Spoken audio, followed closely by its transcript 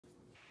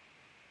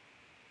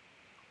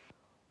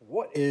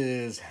What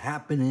is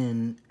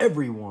happening,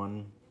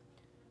 everyone?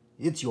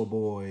 It's your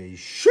boy,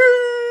 Sheeby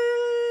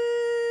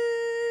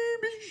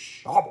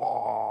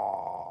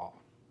Shaba.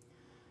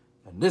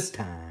 And this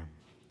time,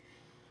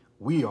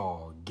 we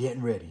are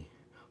getting ready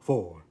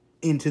for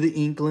Into the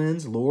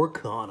Inklands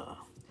Lorcana.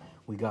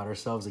 We got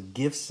ourselves a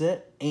gift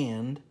set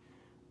and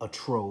a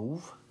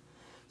trove.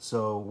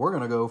 So we're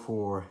going to go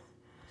for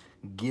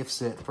gift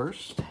set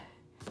first.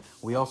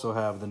 We also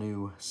have the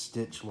new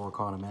Stitch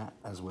Lorcana mat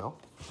as well.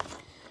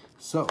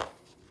 So,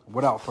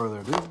 without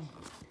further ado,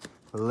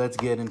 let's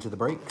get into the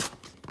break.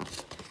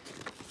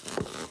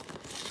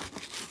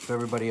 If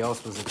everybody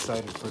else was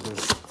excited for this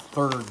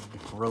third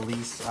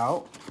release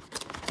out,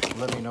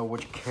 let me know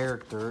which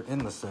character in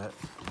the set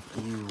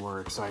you were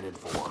excited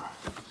for.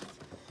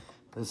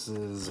 This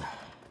is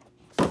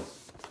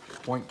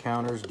point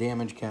counters,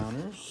 damage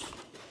counters,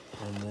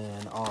 and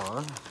then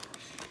our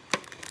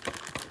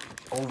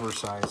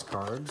oversized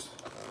cards.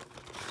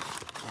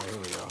 Oh,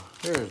 here we go.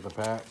 Here's the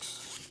packs.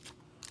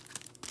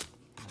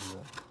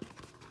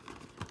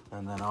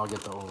 And then I'll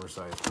get the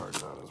oversized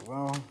cards out as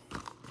well.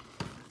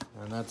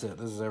 And that's it.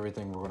 This is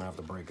everything we're going to have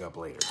to break up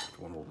later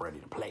when we're ready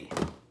to play.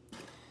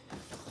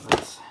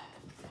 Let's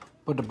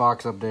put the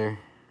box up there.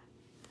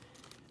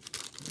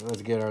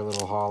 Let's get our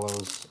little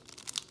hollows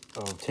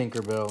of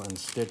Tinkerbell and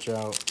Stitch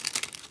out.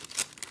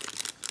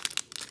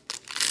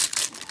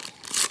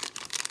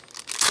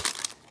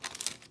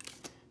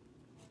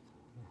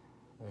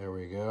 There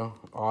we go.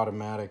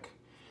 Automatic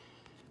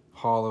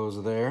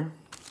hollows there.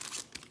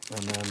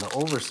 And then the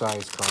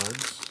oversized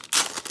cards,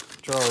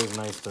 which are always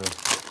nice to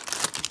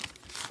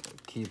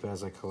keep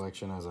as a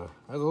collection, as a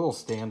little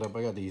stand-up.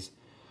 I got these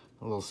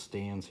little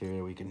stands here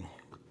that we can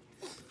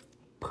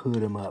put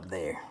them up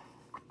there.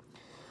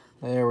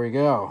 There we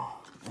go.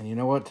 And you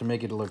know what? To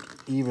make it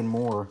look even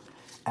more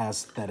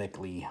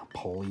aesthetically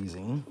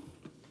pleasing,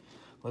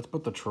 let's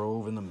put the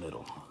trove in the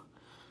middle.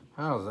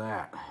 How's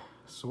that?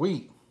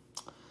 Sweet.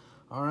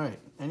 All right.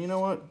 And you know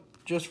what?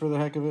 Just for the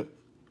heck of it,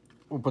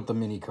 we'll put the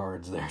mini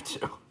cards there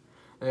too.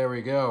 There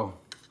we go.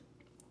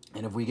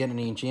 And if we get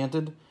any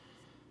Enchanted,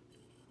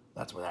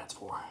 that's what that's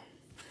for.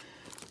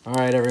 All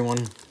right,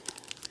 everyone.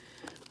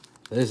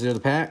 These are the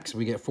packs.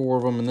 We get 4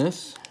 of them in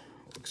this.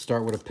 We'll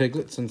start with a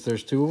Piglet since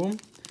there's 2 of them.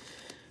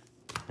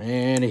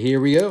 And here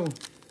we go.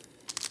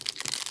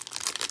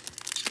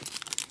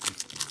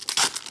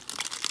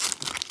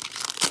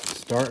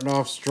 Starting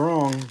off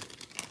strong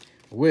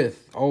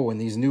with, oh, and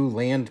these new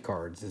land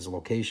cards, these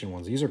location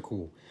ones. These are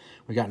cool.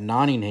 We got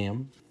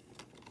Nottingham.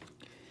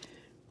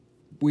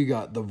 We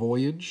got The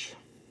Voyage.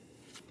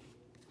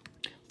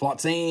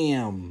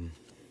 Flotsam.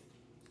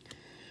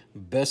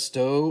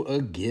 Bestow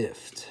a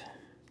Gift.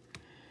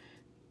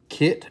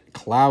 Kit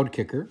Cloud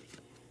Kicker.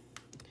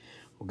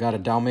 We got a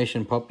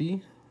Dalmatian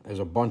Puppy. There's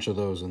a bunch of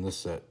those in this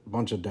set. A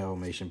bunch of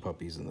Dalmatian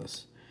puppies in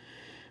this.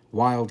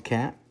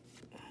 Wildcat.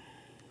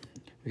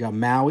 We got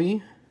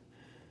Maui.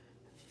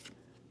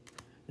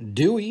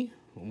 Dewey,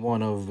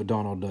 one of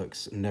Donald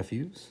Duck's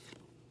nephews.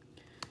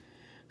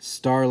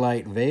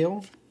 Starlight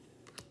Vale.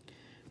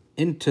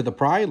 Into the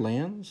Pride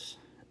Lands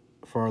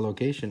for our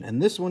location.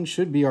 And this one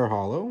should be our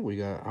holo. We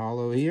got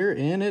holo here,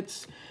 and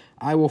it's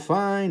I will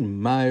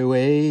find my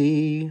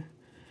way.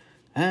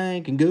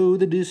 I can go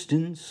the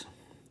distance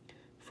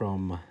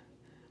from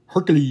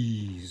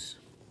Hercules.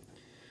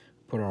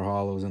 Put our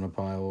holos in a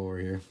pile over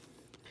here.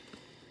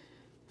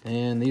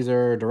 And these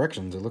are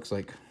directions, it looks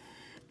like.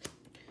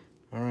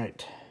 All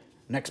right,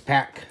 next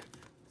pack.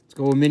 Let's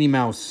go with Minnie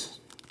Mouse.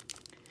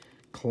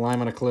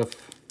 Climbing a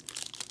cliff.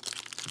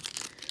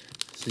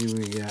 See what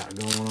we got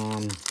going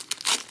on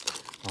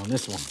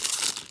this one.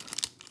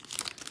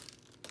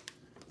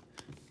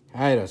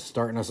 Ida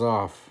starting us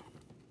off.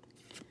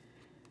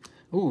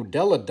 Ooh,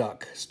 Della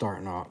Duck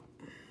starting off.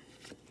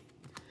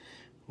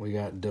 We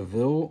got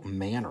DeVille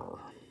Manor.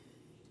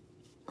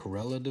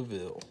 Corella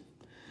DeVille.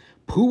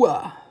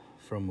 Pua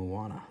from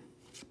Moana.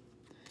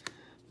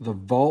 The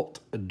Vault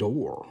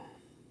Door.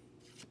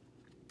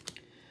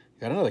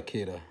 Got another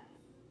Kida.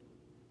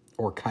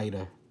 Or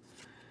Kaida.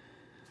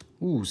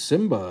 Ooh,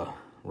 Simba.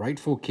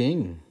 Rightful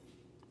King.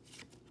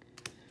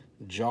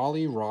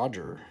 Jolly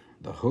Roger.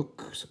 The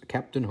Hooks.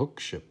 Captain Hook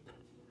ship.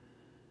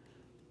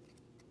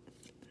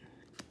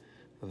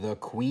 The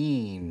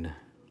Queen.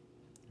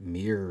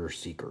 Mirror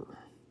Seeker.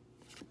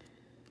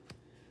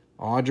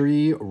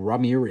 Audrey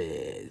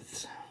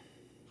Ramirez.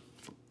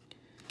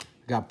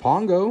 Got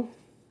Pongo,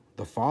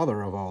 the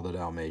father of all the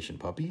Dalmatian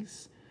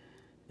puppies.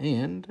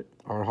 And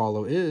our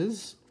holo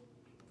is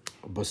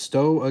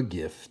Bestow a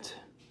Gift.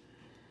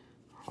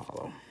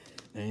 Holo.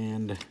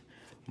 And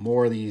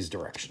more of these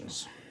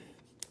directions.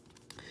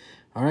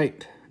 All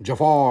right,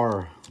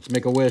 Jafar. Let's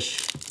make a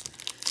wish.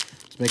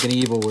 Let's make an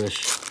evil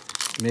wish.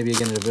 Maybe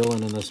again a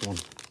villain in this one.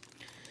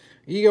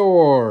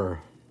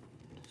 Igor.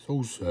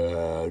 So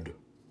sad.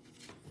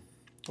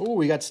 Oh,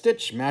 we got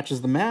Stitch. Matches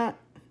the mat.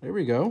 There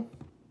we go.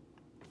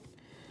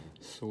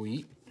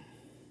 Sweet.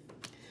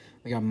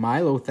 We got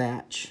Milo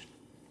Thatch.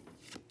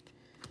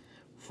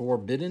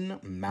 Forbidden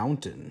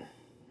Mountain.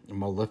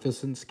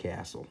 Maleficent's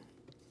Castle.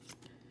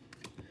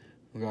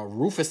 We got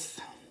Rufus.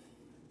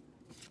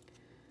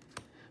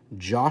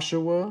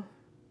 Joshua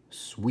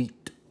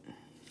Sweet.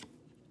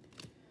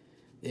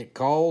 It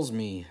Calls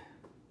Me.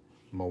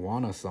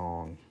 Moana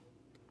song.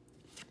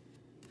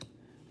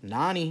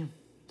 Nani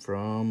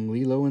from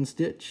Lilo and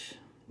Stitch.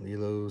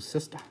 Lilo's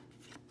sister.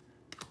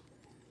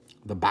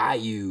 The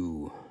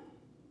Bayou.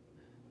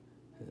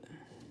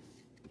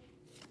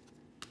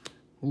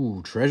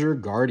 Ooh, Treasure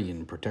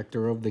Guardian,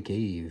 Protector of the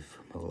Cave.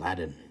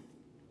 Aladdin.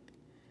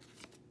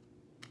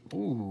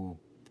 Ooh,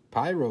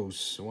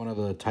 Pyros, one of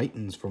the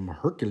Titans from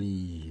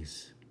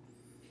Hercules.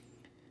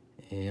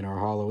 And our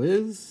holo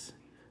is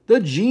the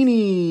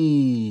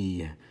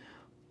Genie.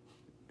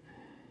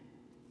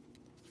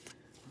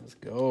 Let's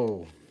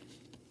go.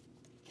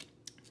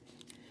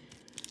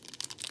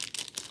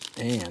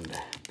 And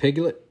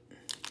Piglet.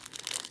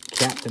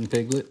 Captain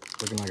Piglet,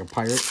 looking like a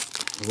pirate.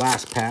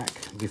 Last pack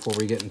before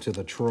we get into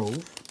the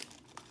trove.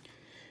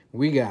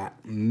 We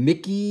got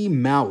Mickey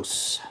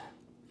Mouse.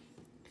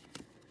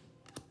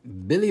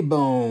 Billy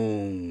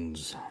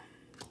Bones.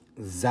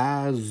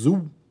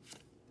 Zazu.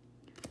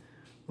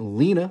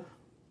 Lena.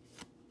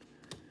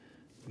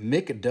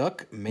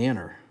 McDuck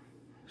Manor.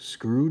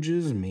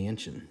 Scrooge's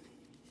Mansion.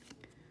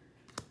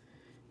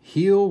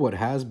 Heal What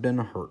Has Been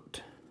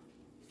Hurt.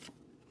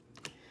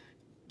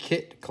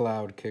 Kit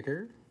Cloud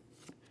Kicker.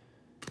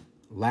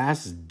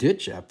 Last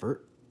Ditch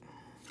Effort.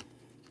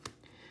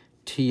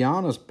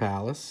 Tiana's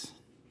Palace.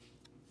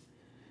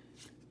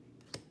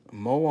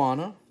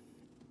 Moana.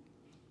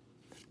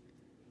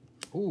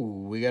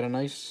 Ooh, we got a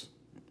nice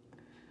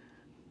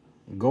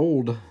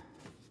gold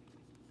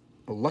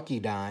Lucky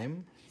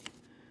Dime.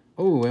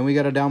 Oh, and we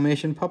got a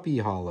Dalmatian Puppy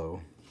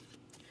holo.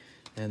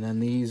 And then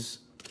these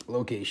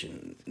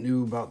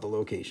knew about the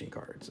location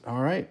cards.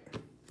 All right.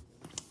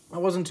 That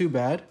wasn't too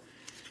bad.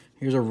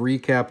 Here's a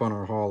recap on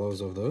our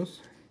holos of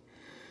those.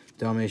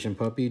 Dalmatian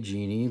Puppy,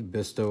 Genie,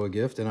 Bestow a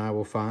Gift, and I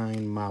Will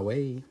Find My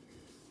Way.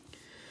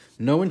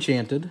 No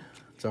Enchanted.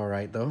 It's all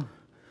right, though.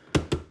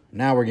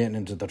 Now we're getting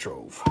into the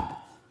trove.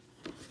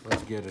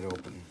 Let's get it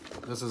open.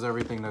 This is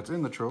everything that's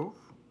in the trove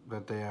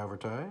that they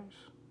advertise.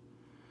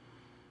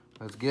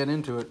 Let's get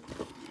into it.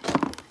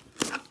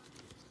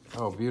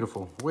 Oh,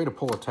 beautiful. Way to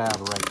pull a tab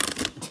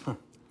right.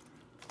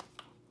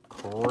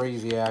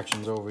 Crazy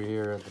actions over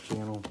here at the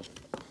channel.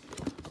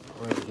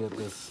 Let's get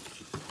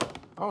this.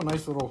 Oh,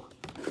 nice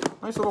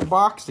little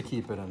box to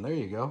keep it in. There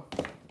you go.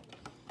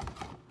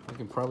 I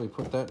can probably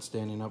put that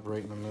standing up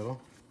right in the middle.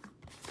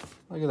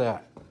 Look at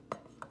that.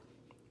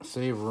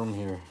 Save room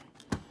here.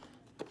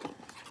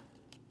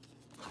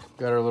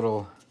 Got our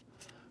little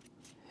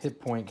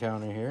hit point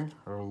counter here,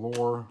 or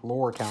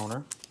lore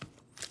counter.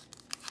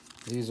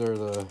 These are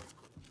the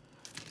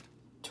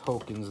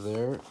tokens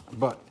there.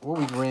 But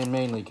what we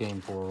mainly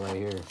came for right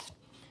here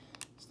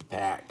is the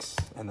packs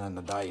and then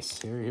the dice.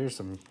 Here's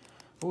some.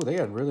 Oh, they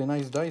got really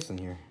nice dice in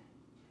here.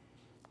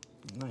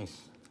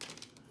 Nice.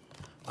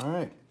 All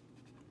right.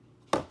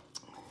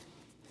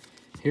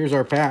 Here's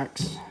our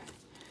packs.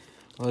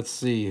 Let's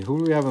see. Who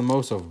do we have the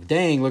most of?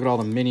 Dang, look at all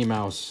the Minnie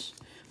Mouse.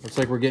 Looks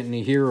like we're getting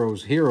the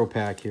hero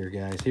pack here,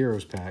 guys.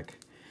 Heroes pack.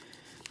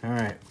 All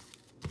right.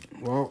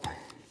 Well,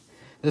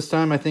 this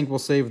time I think we'll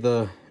save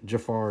the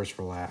Jafars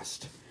for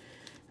last.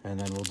 And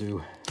then we'll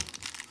do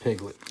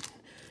Piglet.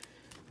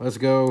 Let's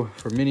go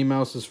for Minnie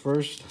Mouse's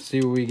first.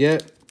 See what we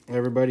get.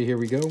 Everybody, here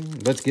we go.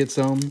 Let's get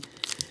some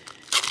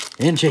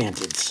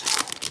Enchanteds.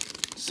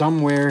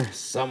 Somewhere,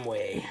 some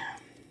way.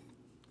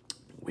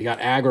 We got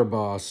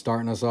Agrabah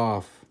starting us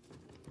off.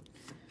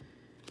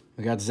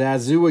 We got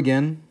Zazu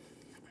again.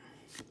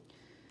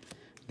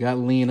 Got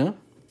Lena.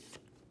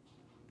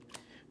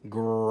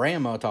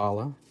 Grandma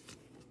Tala.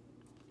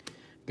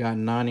 Got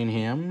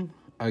Nottingham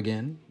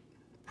again.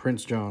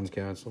 Prince John's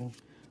Castle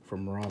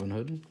from Robin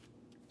Hood.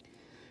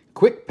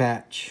 Quick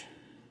Patch.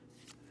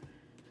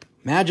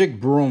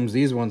 Magic Brooms.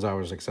 These ones I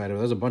was excited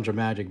about. There's a bunch of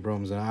Magic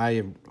Brooms, and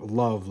I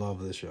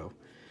love this show.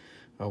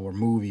 Or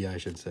movie, I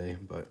should say.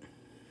 But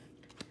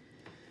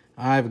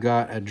I've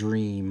got a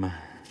dream.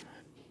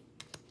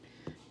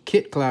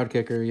 Kit Cloud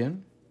Kicker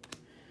again.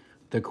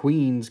 The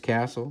Queen's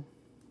Castle.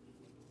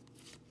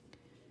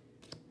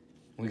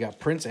 We got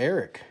Prince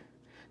Eric.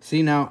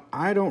 See, now,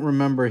 I don't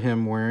remember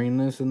him wearing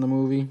this in the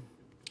movie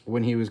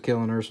when he was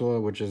killing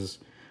Ursula, which is,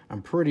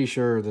 I'm pretty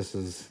sure this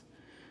is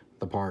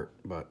the part,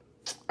 but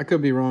I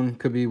could be wrong.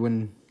 Could be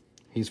when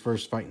he's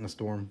first fighting the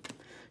storm.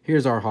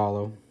 Here's our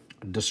holo.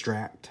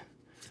 Distract.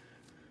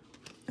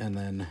 And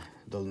then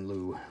the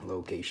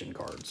location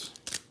cards.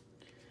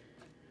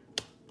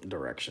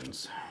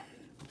 Directions.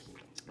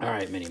 All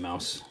right, Minnie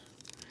Mouse.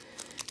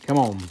 Come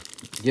on.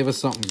 Give us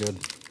something good.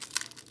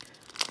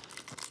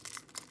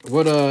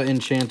 What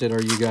Enchanted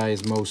are you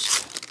guys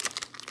most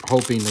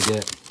hoping to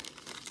get?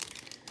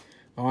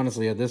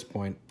 Honestly, at this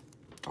point,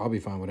 I'll be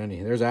fine with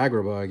any. There's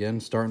Agrabah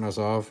again, starting us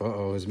off.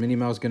 Uh-oh. Is Minnie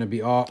Mouse going to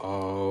be...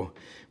 Uh-oh.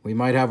 We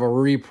might have a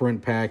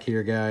reprint pack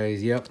here,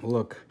 guys. Yep,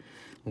 look.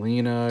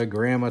 Lena,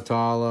 Grandma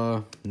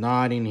Tala,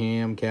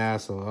 Nottingham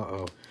Castle.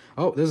 Uh-oh.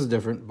 Oh, this is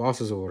different.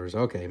 Boss's Orders.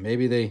 Okay,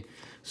 maybe they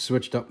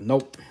switched up.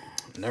 Nope.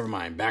 Never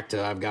mind. Back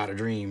to I've Got a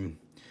Dream.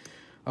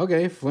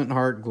 Okay, Flint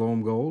Heart,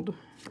 Gloam Gold.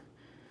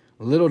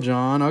 Little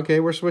John. Okay,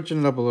 we're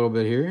switching it up a little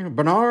bit here.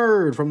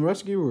 Bernard from the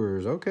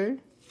Rescuers. Okay.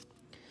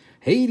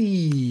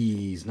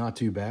 Hades. Not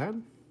too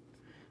bad.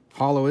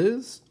 Hollow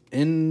is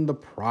in the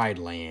Pride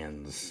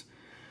Lands.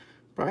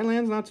 Pride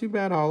Lands, not too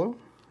bad, Hollow.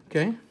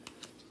 Okay.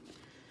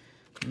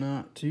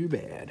 Not too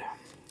bad.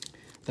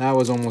 That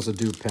was almost a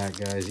dupe pack,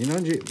 guys. You know,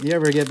 you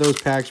ever get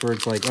those packs where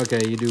it's like,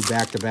 okay, you do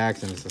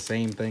back-to-backs and it's the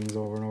same things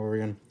over and over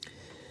again?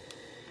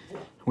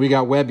 We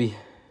got Webby.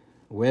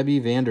 Webby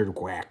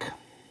Vanderquack.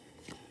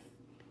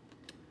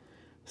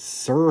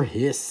 Sir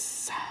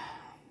Hiss.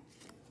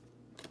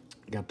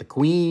 Got the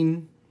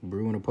Queen.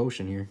 Brewing a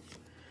potion here.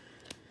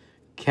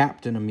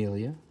 Captain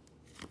Amelia.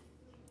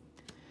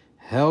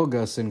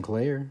 Helga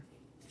Sinclair.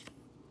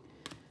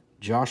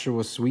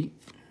 Joshua Sweet.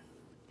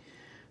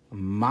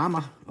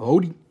 Mama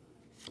Odie.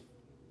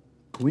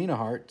 Queen of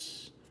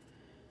Hearts.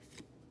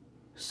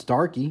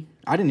 Starkey.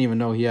 I didn't even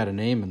know he had a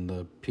name in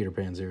the Peter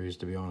Pan series,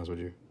 to be honest with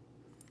you.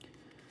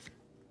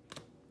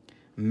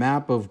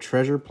 Map of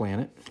Treasure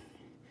Planet.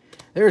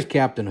 There's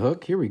Captain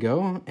Hook. Here we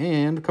go.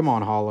 And come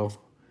on, Hollow.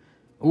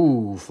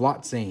 Ooh,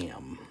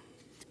 Flotsam.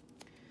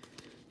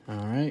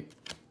 All right.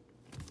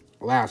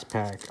 Last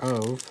pack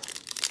of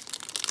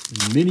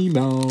Minnie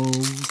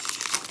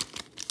Mouse.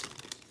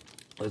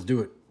 Let's do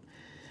it.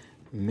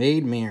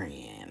 Maid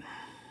Marian.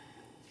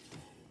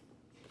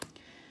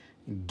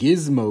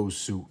 Gizmo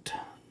Suit.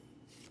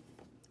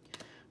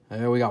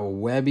 There we got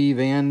Webby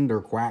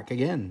Vanderquack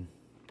again.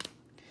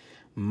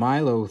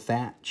 Milo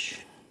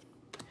Thatch.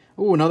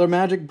 Ooh, another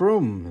Magic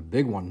Broom. A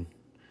big one.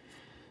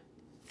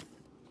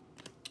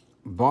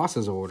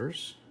 Boss's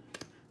Orders.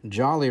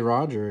 Jolly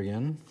Roger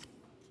again.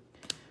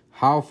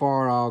 How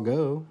Far I'll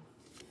Go.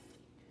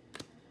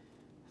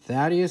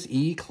 Thaddeus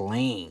E.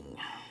 Klang.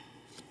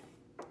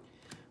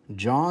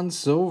 John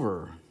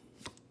Silver.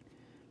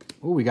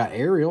 Ooh, we got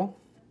Ariel.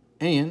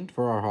 And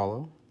for our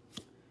Hollow,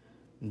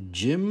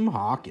 Jim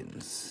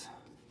Hawkins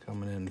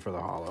coming in for the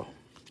Hollow.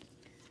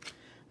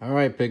 All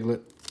right,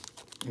 Piglet.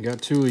 We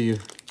got two of you.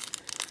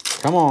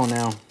 Come on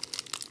now.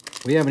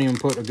 We haven't even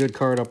put a good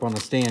card up on the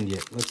stand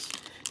yet.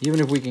 Even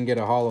if we can get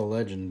a Hollow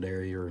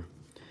Legendary or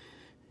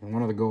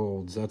one of the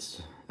golds,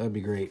 that'd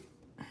be great.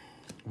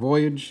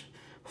 Voyage,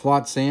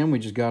 Flotsam, we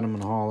just got him in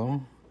the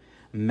Hollow.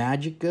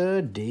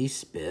 Magica de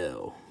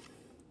Spell.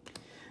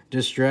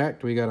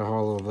 Distract, we got a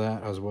Hollow of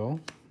that as well.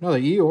 Another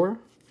Eeyore.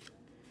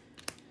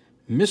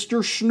 Mr.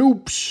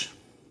 Snoops.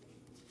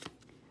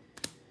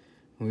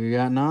 We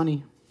got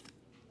Nani.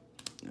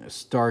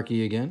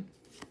 Starkey again.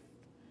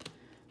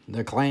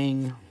 The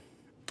Clang.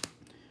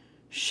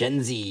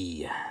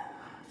 Shenzi.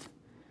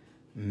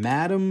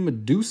 Madame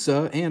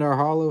Medusa. And our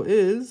Hollow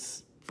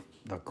is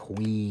the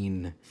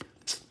Queen.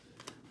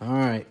 All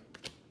right.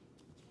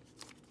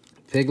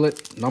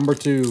 Piglet number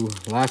 2.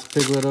 Last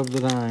Piglet of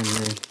the time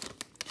here.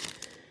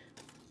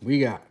 We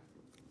got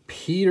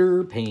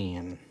Peter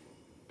Pan.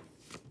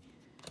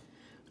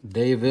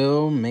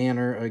 Dayville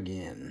Manor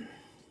again.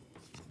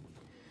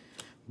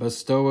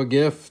 Bestow a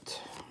Gift.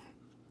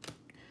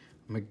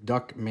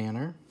 McDuck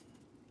Manor.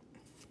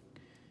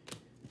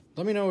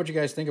 Let me know what you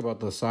guys think about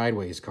the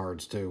Sideways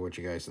cards, too. What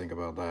you guys think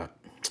about that.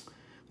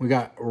 We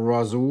got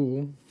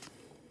Razul.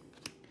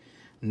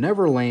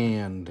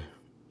 Neverland.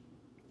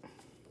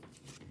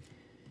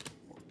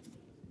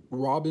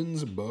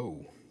 Robin's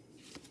Bow.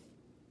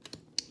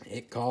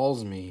 It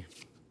Calls Me.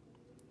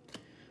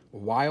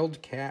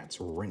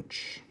 Wildcat's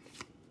Wrench.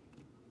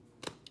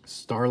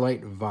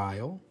 Starlight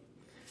Vial.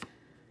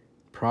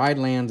 Pride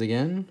Lands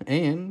again.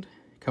 And,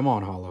 come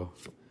on, Hollow.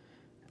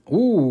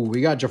 Ooh,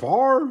 we got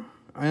Jafar.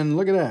 And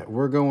look at that.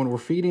 We're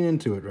feeding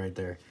into it right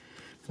there.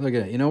 Look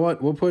at it. You know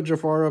what? We'll put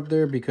Jafar up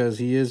there because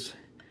he is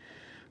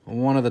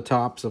one of the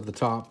tops of the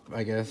top,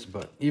 I guess.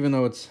 But even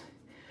though it's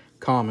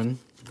common.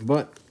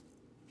 But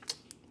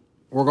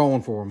we're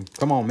going for him.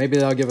 Come on. Maybe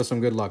that'll give us some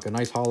good luck. A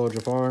nice Hollow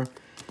Jafar.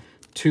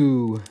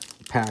 2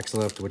 packs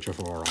left with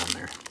Jafar on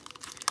there.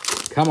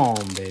 Come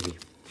on, baby.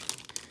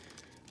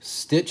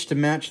 Stitch to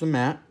match the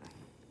mat.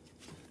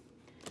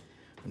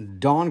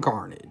 Dawn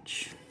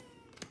Carnage.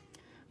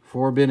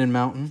 Forbidden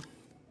Mountain.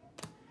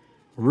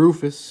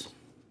 Rufus.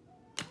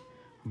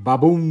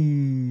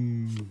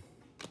 Baboom.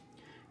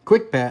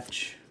 Quick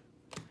Patch.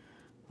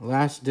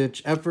 Last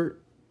Ditch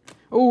Effort.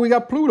 Oh, we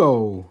got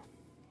Pluto.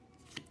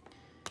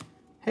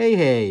 Hey,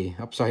 hey.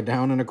 Upside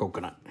down in a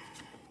coconut.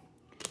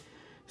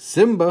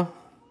 Simba.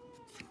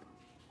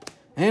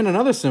 And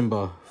another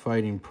Simba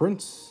fighting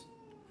Prince.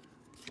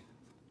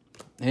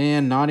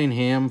 And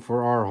Nottingham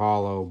for our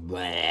Hollow.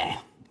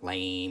 Blah.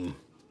 Lame.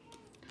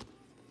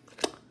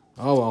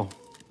 Oh, well.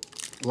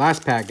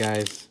 Last pack,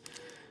 guys.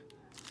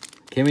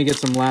 Can we get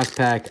some last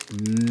pack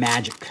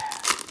magic?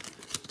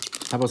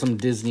 How about some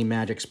Disney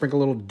magic? Sprinkle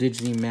a little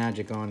Disney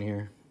magic on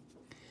here.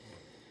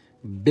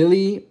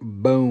 Billy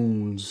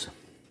Bones.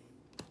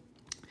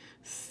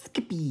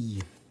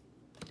 Skippy.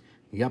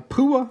 You got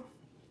Pua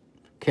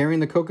carrying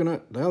the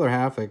coconut. The other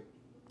half, like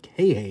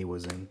Hey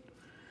was in.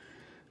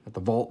 At the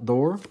vault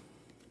door.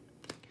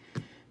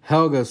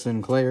 Helga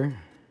Sinclair.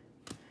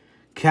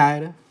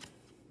 Kaida.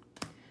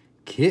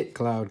 Kit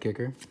Cloud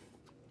Kicker.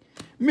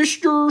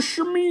 Mr.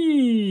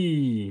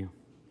 Shmee.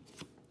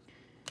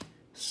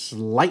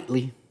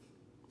 Slightly.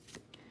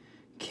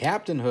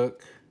 Captain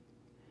Hook.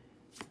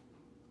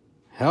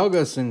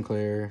 Helga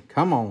Sinclair.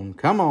 Come on,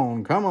 come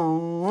on, come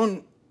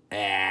on.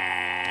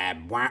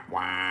 Wah,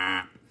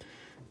 wah.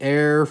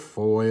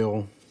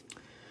 Airfoil.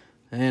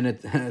 And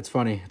it's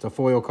funny. It's a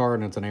foil card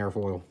and it's an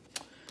airfoil.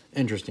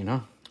 Interesting, huh?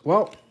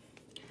 Well,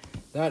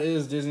 that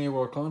is Disney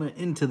Lorcana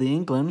Into the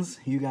Inklands.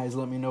 You guys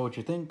let me know what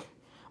you think.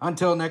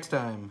 Until next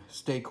time,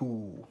 stay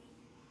cool.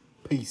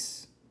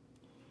 Peace.